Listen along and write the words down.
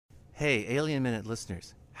Hey, Alien Minute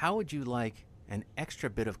listeners, how would you like an extra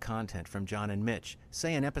bit of content from John and Mitch?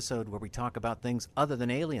 Say an episode where we talk about things other than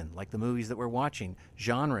Alien, like the movies that we're watching,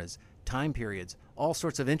 genres, time periods, all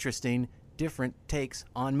sorts of interesting, different takes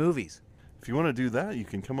on movies. If you want to do that, you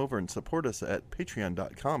can come over and support us at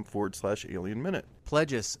patreon.com/Alien Minute.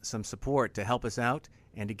 Pledge us some support to help us out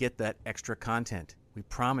and to get that extra content. We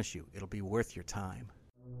promise you it'll be worth your time.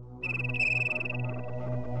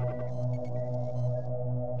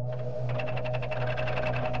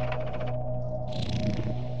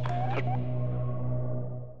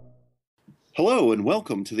 Hello and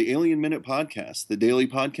welcome to the Alien Minute Podcast, the daily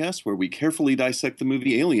podcast where we carefully dissect the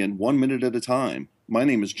movie Alien 1 minute at a time. My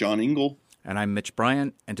name is John Ingle. And I'm Mitch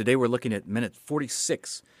Bryant, and today we're looking at minute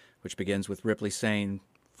 46, which begins with Ripley saying,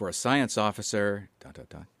 "For a science officer," ...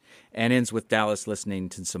 and ends with Dallas listening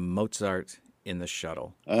to some Mozart in the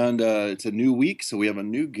shuttle. And it's a new week, so we have a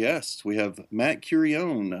new guest. We have Matt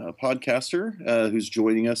Curione, a podcaster, who's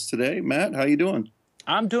joining us today. Matt, how you doing?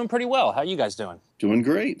 I'm doing pretty well. How you guys doing? Doing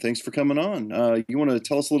great. Thanks for coming on. You want to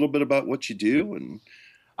tell us a little bit about what you do?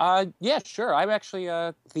 Yeah, sure. I'm actually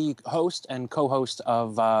the host and co-host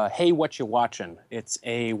of Hey, What You Watchin'? It's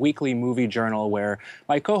a weekly movie journal where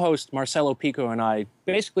my co-host Marcelo Pico and I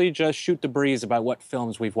basically just shoot the breeze about what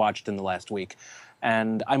films we've watched in the last week.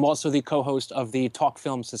 And I'm also the co-host of the Talk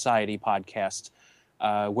Film Society podcast,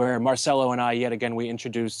 where Marcelo and I, yet again, we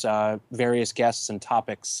introduce various guests and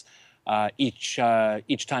topics each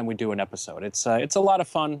time we do an episode. It's a lot of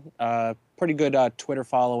fun. Pretty good Twitter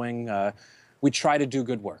following. We try to do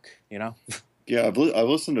good work, you know? Yeah, I've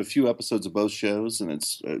listened to a few episodes of both shows, and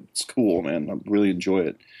it's cool, man. I really enjoy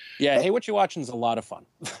it. Yeah, Hey, What You Watching is a lot of fun.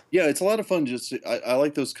 Yeah, it's a lot of fun. Just I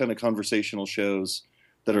like those kind of conversational shows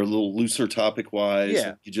that are a little looser topic-wise.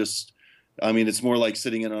 Yeah. It's more like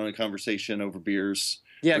sitting in on a conversation over beers.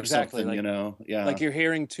 Yeah, exactly. Like, yeah. Like you're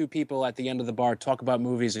hearing two people at the end of the bar talk about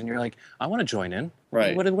movies, and you're like, I want to join in.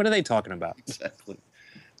 Right. What are they talking about? Exactly.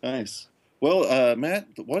 Nice. Well, Matt,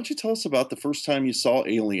 why don't you tell us about the first time you saw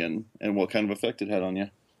Alien and what kind of effect it had on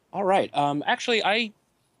you? All right. Actually, I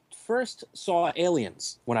first saw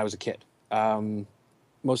Aliens when I was a kid,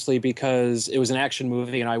 mostly because it was an action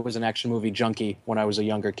movie, and I was an action movie junkie when I was a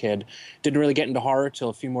younger kid. Didn't really get into horror till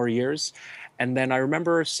a few more years. And then I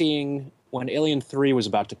remember seeing when Alien 3 was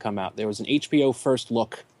about to come out, there was an HBO First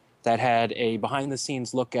Look that had a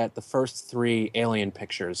behind-the-scenes look at the first 3 Alien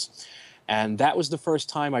pictures. And that was the first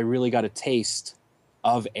time I really got a taste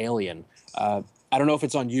of Alien. I don't know if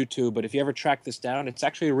it's on YouTube, but if you ever track this down, it's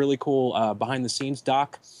actually a really cool behind-the-scenes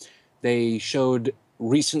doc. They showed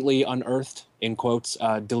recently unearthed, in quotes,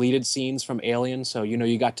 deleted scenes from Alien. So,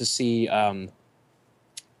 you got to see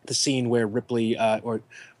the scene where Ripley, or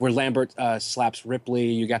where Lambert slaps Ripley.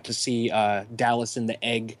 You got to see Dallas in the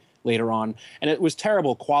egg later on. And it was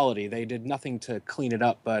terrible quality. They did nothing to clean it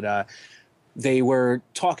up, but they were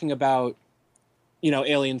talking about,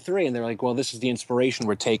 Alien 3, and they're like, well, this is the inspiration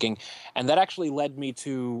we're taking. And that actually led me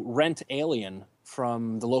to rent Alien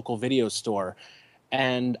from the local video store.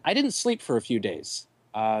 And I didn't sleep for a few days.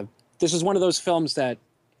 This is one of those films that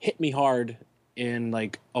hit me hard in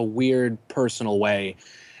like a weird personal way.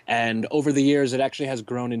 And over the years, it actually has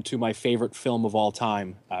grown into my favorite film of all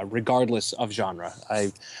time, regardless of genre.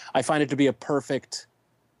 I find it to be a perfect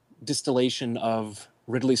distillation of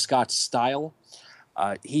Ridley Scott's style.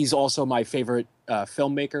 He's also my favorite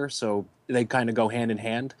filmmaker, so they kind of go hand in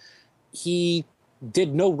hand. He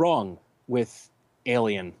did no wrong with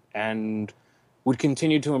Alien and would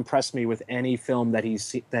continue to impress me with any film that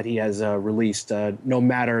he has released, no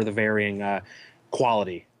matter the varying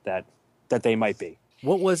quality that they might be.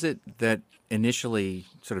 What was it that initially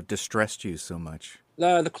sort of distressed you so much?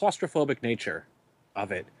 The claustrophobic nature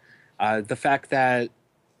of it. The fact that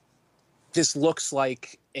this looks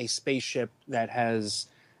like a spaceship that has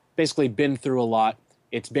basically been through a lot.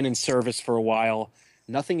 It's been in service for a while.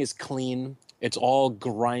 Nothing is clean. It's all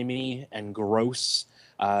grimy and gross.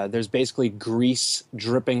 There's basically grease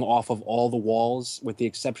dripping off of all the walls, with the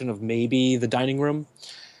exception of maybe the dining room,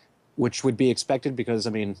 which would be expected because,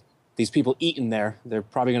 these people eat in there. They're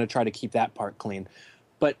probably going to try to keep that part clean.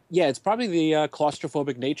 But yeah, it's probably the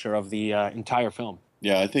claustrophobic nature of the entire film.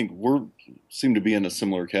 Yeah, I think seem to be in a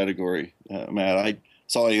similar category, Matt. I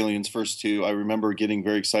saw Aliens first two. I remember getting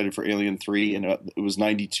very excited for Alien 3, and it was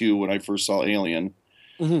 92 when I first saw Alien.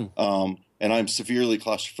 Mm-hmm. And I'm severely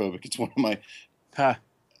claustrophobic. It's one of my...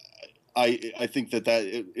 I think that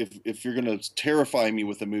if you're going to terrify me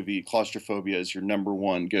with a movie, claustrophobia is your number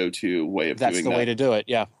one go-to way of doing that. That's the way to do it,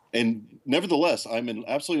 yeah. And nevertheless, I'm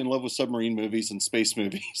absolutely in love with submarine movies and space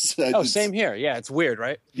movies. Same here. Yeah, it's weird,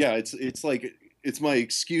 right? Yeah, it's like it's my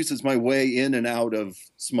excuse. It's my way in and out of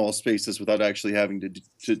small spaces without actually having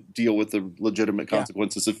to deal with the legitimate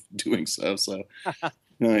consequences of doing so. So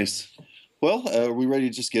nice. Well, are we ready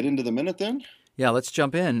to just get into the minute then? Yeah, let's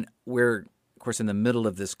jump in. We're, of course, in the middle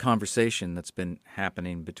of this conversation that's been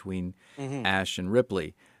happening between Ash and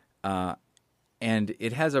Ripley, and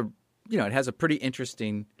it has a pretty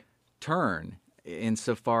interesting turn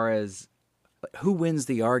insofar as who wins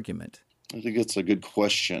the argument. I think it's a good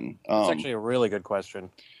question. It's actually a really good question.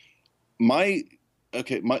 Not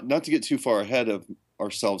to get too far ahead of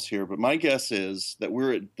ourselves here, but my guess is that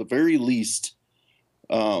we're at the very least,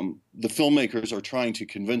 the filmmakers are trying to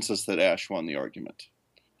convince us that Ash won the argument.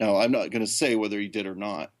 Now, I'm not going to say whether he did or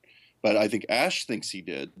not, but I think Ash thinks he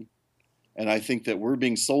did, and I think that we're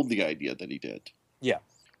being sold the idea that he did. Yeah.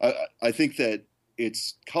 I think that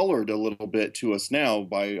it's colored a little bit to us now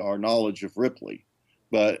by our knowledge of Ripley.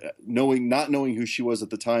 But not knowing who she was at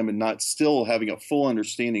the time and not still having a full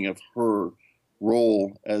understanding of her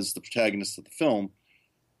role as the protagonist of the film,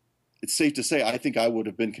 it's safe to say I think I would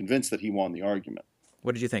have been convinced that he won the argument.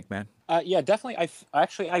 What did you think, man? Yeah, definitely.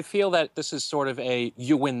 I feel that this is sort of a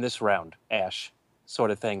you win this round, Ash,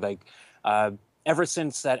 sort of thing. Like ever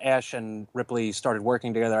since that Ash and Ripley started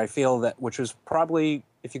working together, I feel that, which was probably,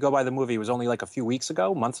 if you go by the movie, it was only like a few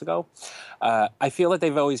months ago. I feel that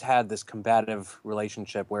they've always had this combative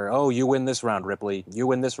relationship where, oh, you win this round, Ripley, you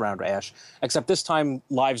win this round, Ash. Except this time,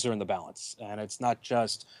 lives are in the balance. And it's not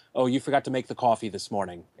just, oh, you forgot to make the coffee this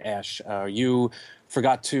morning, Ash. You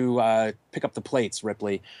forgot to pick up the plates,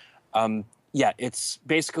 Ripley. Yeah, it's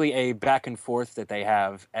basically a back and forth that they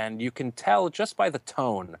have. And you can tell just by the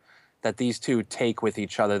tone that these two take with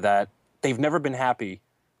each other that they've never been happy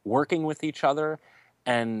working with each other.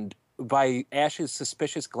 And by Ash's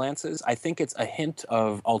suspicious glances, I think it's a hint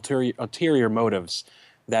of ulterior motives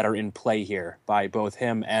that are in play here by both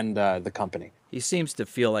him and the company. He seems to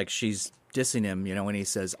feel like she's dissing him, when he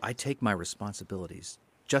says, I take my responsibilities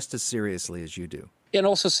just as seriously as you do. It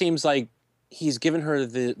also seems like he's given her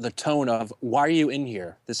the tone of, why are you in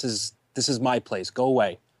here? This is my place. Go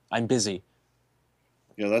away. I'm busy.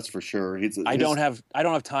 Yeah, that's for sure. I don't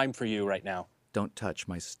have time for you right now. Don't touch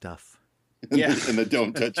my stuff. Yeah, and the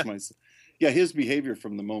don't touch my. Yeah, his behavior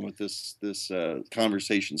from the moment this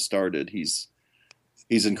conversation started, he's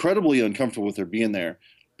incredibly uncomfortable with her being there.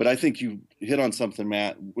 But I think you hit on something,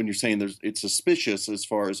 Matt, when you're saying it's suspicious as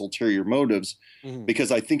far as ulterior motives,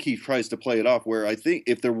 because I think he tries to play it off. Where I think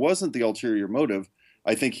if there wasn't the ulterior motive,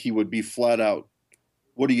 I think he would be flat out,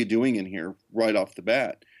 "What are you doing in here?" right off the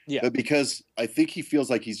bat. Yeah. But because I think he feels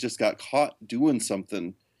like he's just got caught doing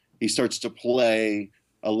something, he starts to play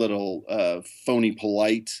a little phony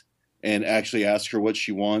polite and actually ask her what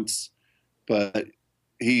she wants. But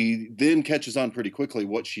he then catches on pretty quickly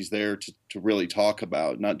what she's there to really talk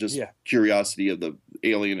about, not just curiosity of the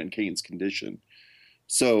alien and Kane's condition.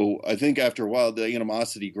 So I think after a while, the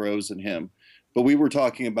animosity grows in him. But we were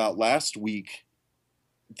talking about last week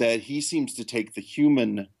that he seems to take the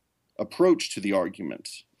human approach to the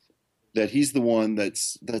argument, that he's the one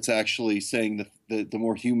that's actually saying the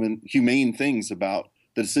more humane things about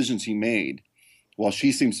the decisions he made, while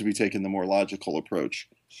she seems to be taking the more logical approach.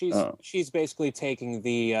 She's basically taking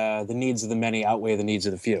the needs of the many outweigh the needs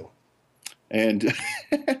of the few. And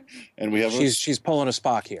and we have she's pulling a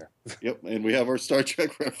Spock here. Yep, and we have our Star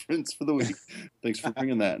Trek reference for the week. Thanks for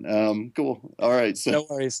bringing that. Cool. All right. So no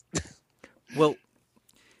worries. Well,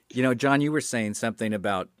 John, you were saying something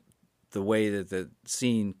about the way that the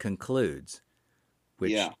scene concludes,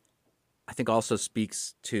 which I think also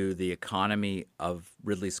speaks to the economy of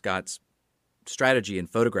Ridley Scott's strategy in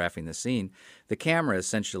photographing the scene. The camera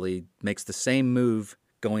essentially makes the same move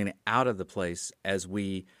going out of the place as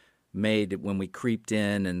we made when we creeped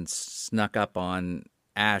in and snuck up on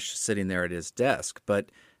Ash sitting there at his desk. But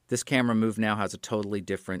this camera move now has a totally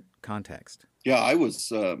different context. Yeah, I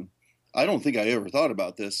don't think I ever thought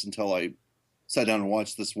about this until I sat down and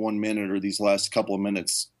watched this 1 minute or these last couple of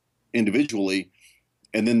minutes individually.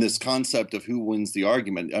 And then this concept of who wins the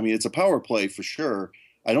argument. I mean, it's a power play for sure.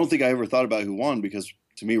 I don't think I ever thought about who won because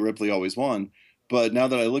to me, Ripley always won. But now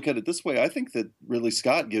that I look at it this way, I think that Ridley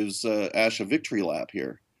Scott gives Ash a victory lap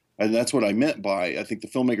here. And that's what I meant by, I think the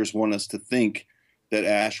filmmakers want us to think that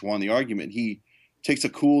Ash won the argument. He takes a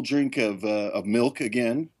cool drink of milk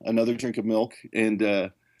again, another drink of milk,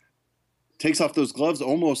 and takes off those gloves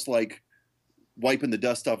almost like wiping the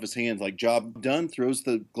dust off his hands, like job done, throws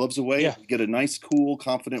the gloves away, get a nice, cool,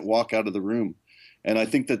 confident walk out of the room. And I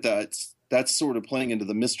think that's sort of playing into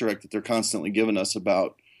the misdirect that they're constantly giving us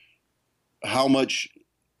about how much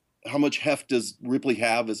heft does Ripley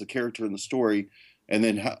have as a character in the story, and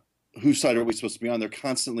then whose side are we supposed to be on? They're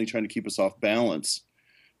constantly trying to keep us off balance.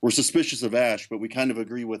 We're suspicious of Ash, but we kind of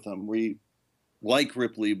agree with them. We like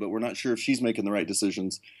Ripley, but we're not sure if she's making the right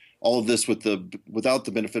decisions. All of this without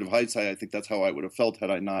the benefit of hindsight, I think that's how I would have felt had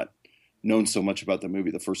I not known so much about the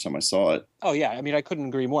movie the first time I saw it. Oh, yeah. I mean, I couldn't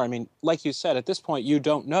agree more. I mean, like you said, at this point, you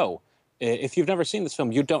don't know. If you've never seen this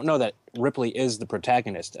film, you don't know that Ripley is the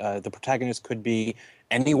protagonist. The protagonist could be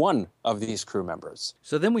any one of these crew members.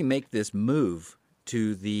 So then we make this move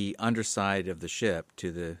to the underside of the ship,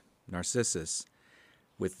 to the Narcissus,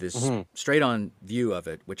 with this straight-on view of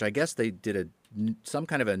it, which I guess they did some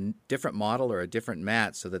kind of a different model or a different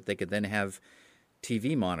mat so that they could then have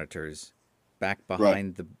TV monitors back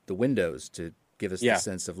behind the windows to give us the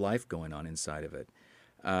sense of life going on inside of it.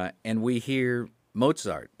 And we hear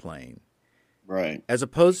Mozart playing. Right. As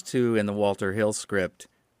opposed to, in the Walter Hill script,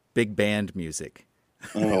 big band music.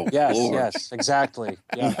 Oh, yes, Lord. yes, exactly.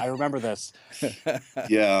 Yeah, I remember this.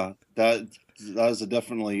 Yeah, that is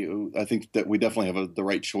definitely. I think that we definitely have the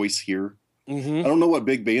right choice here. Mm-hmm. I don't know what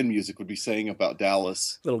big band music would be saying about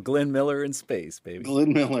Dallas. Little Glenn Miller in space, baby.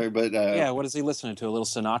 Glenn Miller, but Yeah, what is he listening to? A little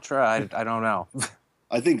Sinatra? I don't know.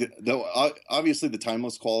 I think though obviously the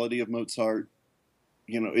timeless quality of Mozart.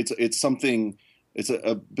 It's something. It's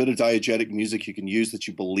a bit of diegetic music you can use that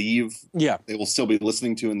you believe they will still be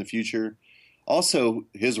listening to in the future. Also,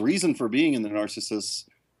 his reason for being in the Narcissus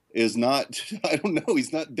is not, I don't know,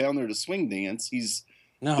 he's not down there to swing dance. He's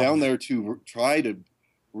down there to try to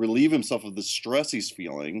relieve himself of the stress he's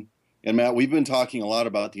feeling. And Matt, we've been talking a lot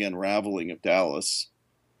about the unraveling of Dallas.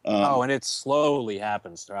 And it slowly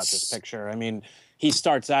happens throughout this picture. I mean, he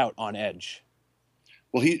starts out on edge.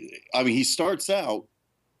 Well, he starts out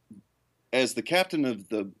as the captain of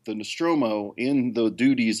the Nostromo in the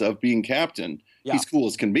duties of being captain. He's cool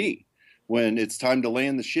as can be. When it's time to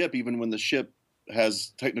land the ship, even when the ship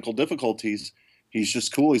has technical difficulties, he's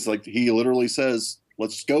just cool. He literally says,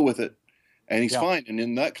 let's go with it. And he's fine. And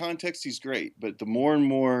in that context, he's great. But the more and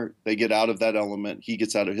more they get out of that element, he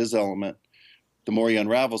gets out of his element, the more he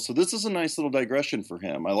unravels. So this is a nice little digression for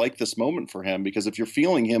him. I like this moment for him because if you're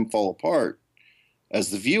feeling him fall apart as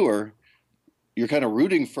the viewer, you're kind of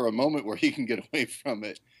rooting for a moment where he can get away from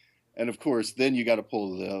it. And of course, then you got to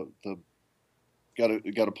pull got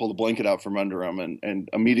to pull the blanket out from under him and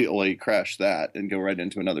immediately crash that and go right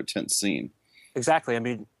into another tense scene. Exactly. I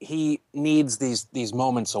mean, he needs these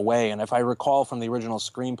moments away. And if I recall from the original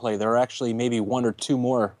screenplay, there are actually maybe one or two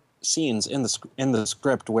more scenes in the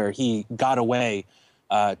script where he got away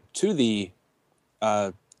to the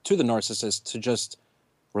Narcissus to just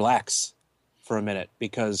relax for a minute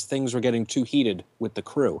because things were getting too heated with the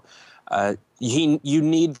crew. You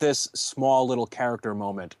need this small little character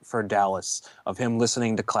moment for Dallas of him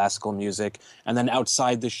listening to classical music. And then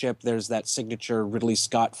outside the ship, there's that signature Ridley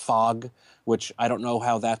Scott fog, which I don't know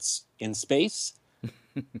how that's in space,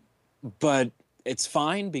 but it's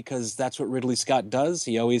fine because that's what Ridley Scott does.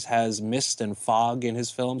 He always has mist and fog in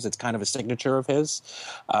his films. It's kind of a signature of his.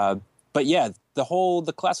 But yeah,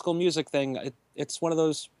 the classical music thing, it's one of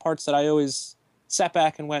those parts that I always sat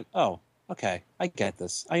back and went, oh, okay, I get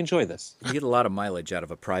this. I enjoy this. You get a lot of mileage out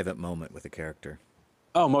of a private moment with a character.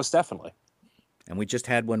 Oh, most definitely. And we just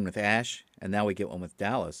had one with Ash, and now we get one with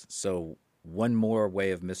Dallas. So one more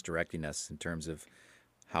way of misdirecting us in terms of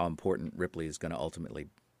how important Ripley is going to ultimately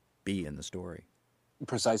be in the story.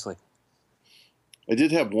 Precisely. I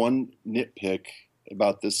did have one nitpick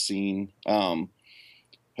about this scene. Matt,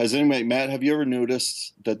 have you ever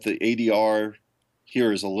noticed that the ADR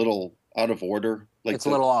here is a little out of order? It's a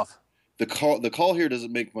little off. The call here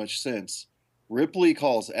doesn't make much sense. Ripley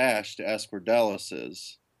calls Ash to ask where Dallas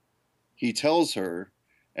is. He tells her,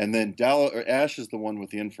 and then Ash is the one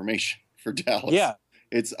with the information for Dallas. Yeah.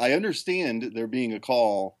 I understand there being a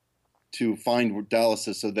call to find where Dallas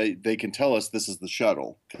is so they can tell us this is the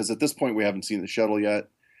shuttle. Because at this point we haven't seen the shuttle yet.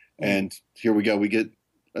 And here we go. We get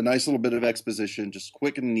a nice little bit of exposition, just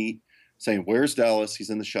quick and neat, saying, where's Dallas?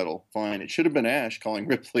 He's in the shuttle. Fine. It should have been Ash calling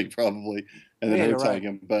Ripley probably. And then her telling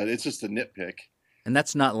him. But it's just a nitpick. And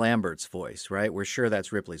that's not Lambert's voice, right? We're sure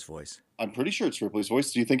that's Ripley's voice. I'm pretty sure it's Ripley's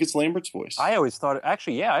voice. Do you think it's Lambert's voice? I always thought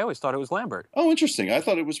it was Lambert. Oh, interesting. I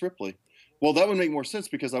thought it was Ripley. Well, that would make more sense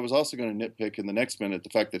because I was also going to nitpick in the next minute the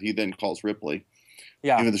fact that he then calls Ripley.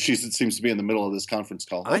 Yeah. Even though she seems to be in the middle of this conference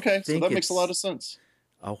call. Okay, so that makes a lot of sense.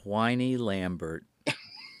 A whiny Lambert.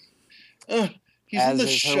 He's in the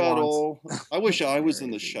shuttle. I wish I was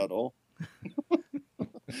in the shuttle.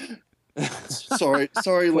 Sorry,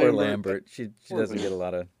 Poor Lambert. Lambert. She doesn't get a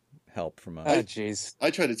lot of help from us. Oh, jeez. I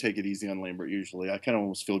try to take it easy on Lambert usually. I kind of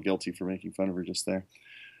almost feel guilty for making fun of her just there.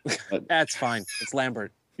 But, That's fine. It's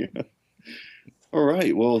Lambert. Yeah. All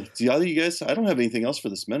right. Well, do you guys? I don't have anything else for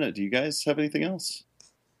this minute. Do you guys have anything else?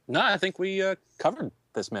 No, I think we covered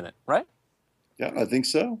this minute, right? Yeah, I think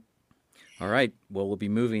so. All right. Well, we'll be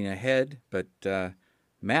moving ahead, but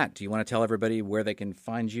Matt, do you want to tell everybody where they can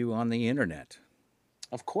find you on the internet?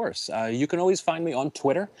 Of course. You can always find me on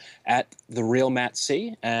Twitter at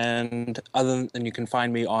 @TheRealMattC. And you can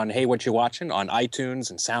find me on Hey What You Watching on iTunes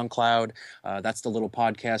and SoundCloud. That's the little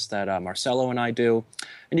podcast that Marcelo and I do.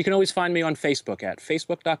 And you can always find me on Facebook at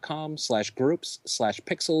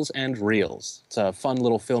facebook.com/groups/pixels and reels. It's a fun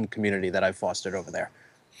little film community that I've fostered over there.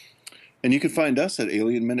 And you can find us at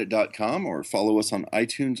alienminute.com or follow us on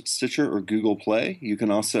iTunes, Stitcher, or Google Play. You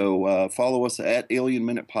can also follow us at Alien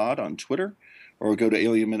Minute Pod on Twitter, or go to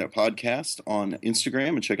Alien Minute Podcast on Instagram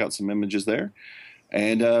and check out some images there.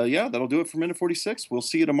 And that'll do it for Minute 46. We'll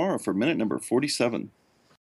see you tomorrow for Minute number 47.